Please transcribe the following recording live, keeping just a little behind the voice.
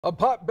A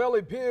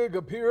pot-bellied pig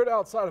appeared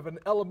outside of an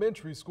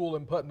elementary school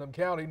in Putnam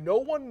County. No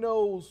one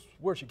knows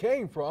where she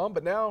came from,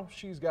 but now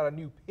she's got a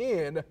new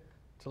pen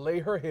to lay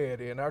her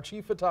head in. Our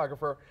chief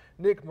photographer,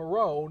 Nick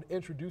Marone,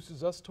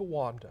 introduces us to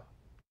Wanda.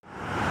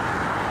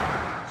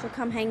 She'll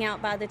come hang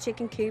out by the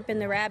chicken coop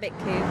and the rabbit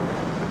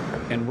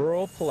coop. In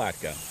rural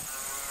Palatka,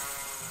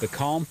 the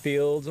calm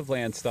fields of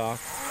Landstock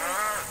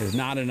is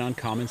not an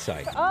uncommon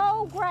sight.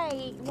 Oh,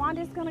 great.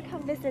 Wanda's going to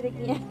come visit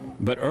again.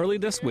 But early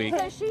this week,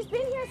 So she's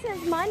been here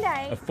since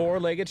Monday. a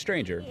four-legged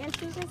stranger And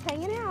she's just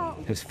hanging out.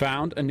 has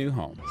found a new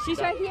home. She's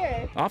right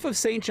here. Off of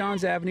St.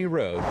 John's Avenue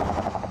Road,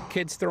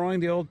 kids throwing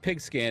the old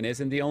pigskin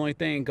isn't the only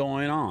thing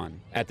going on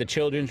at the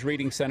Children's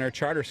Reading Center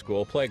Charter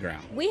School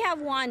playground. We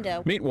have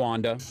Wanda. Meet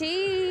Wanda.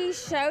 She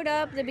showed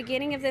up the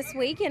beginning of this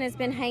week and has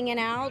been hanging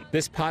out.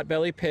 This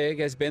pot-bellied pig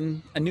has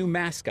been a new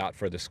mascot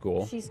for the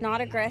school. She's not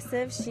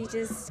aggressive. She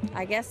just,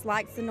 I guess,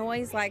 likes the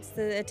noise, likes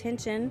the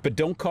attention. But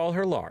don't call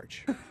her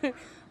large.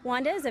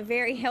 Wanda is a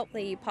very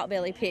healthy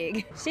pot-bellied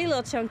pig. She's a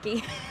little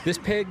chunky. This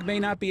pig may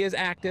not be as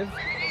active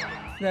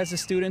as the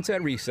students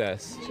at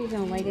recess, She's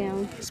gonna lay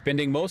down.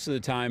 spending most of the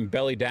time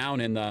belly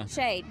down in the...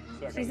 Shade.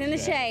 She's in the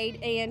shade,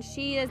 and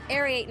she is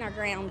aerating our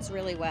grounds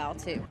really well,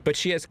 too. But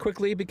she has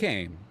quickly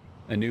became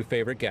a new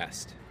favorite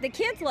guest. The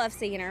kids love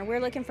seeing her. We're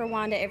looking for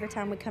Wanda every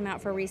time we come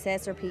out for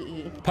recess or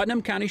PE.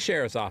 Putnam County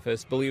Sheriff's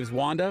Office believes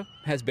Wanda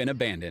has been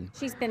abandoned.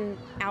 She's been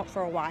out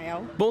for a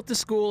while. Both the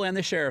school and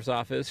the Sheriff's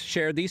Office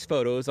shared these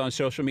photos on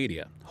social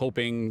media,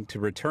 hoping to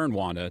return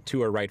Wanda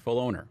to her rightful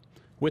owner,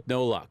 with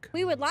no luck.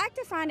 We would like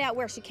to find out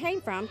where she came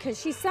from because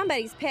she's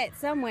somebody's pet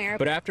somewhere.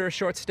 But after a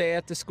short stay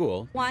at the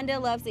school, Wanda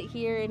loves it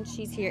here, and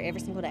she's here every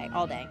single day,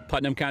 all day.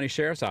 Putnam County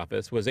Sheriff's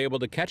Office was able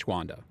to catch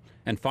Wanda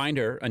and find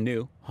her a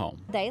new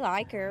home. They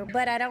like her,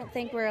 but I don't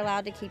think we're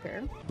allowed to keep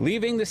her.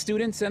 Leaving the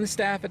students and the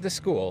staff at the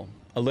school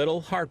a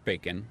little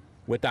heartbroken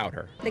without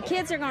her. The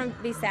kids are going to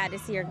be sad to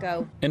see her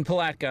go. In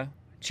Palatka,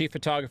 Chief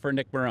Photographer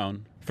Nick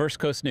Marone, First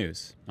Coast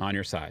News, on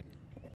your side.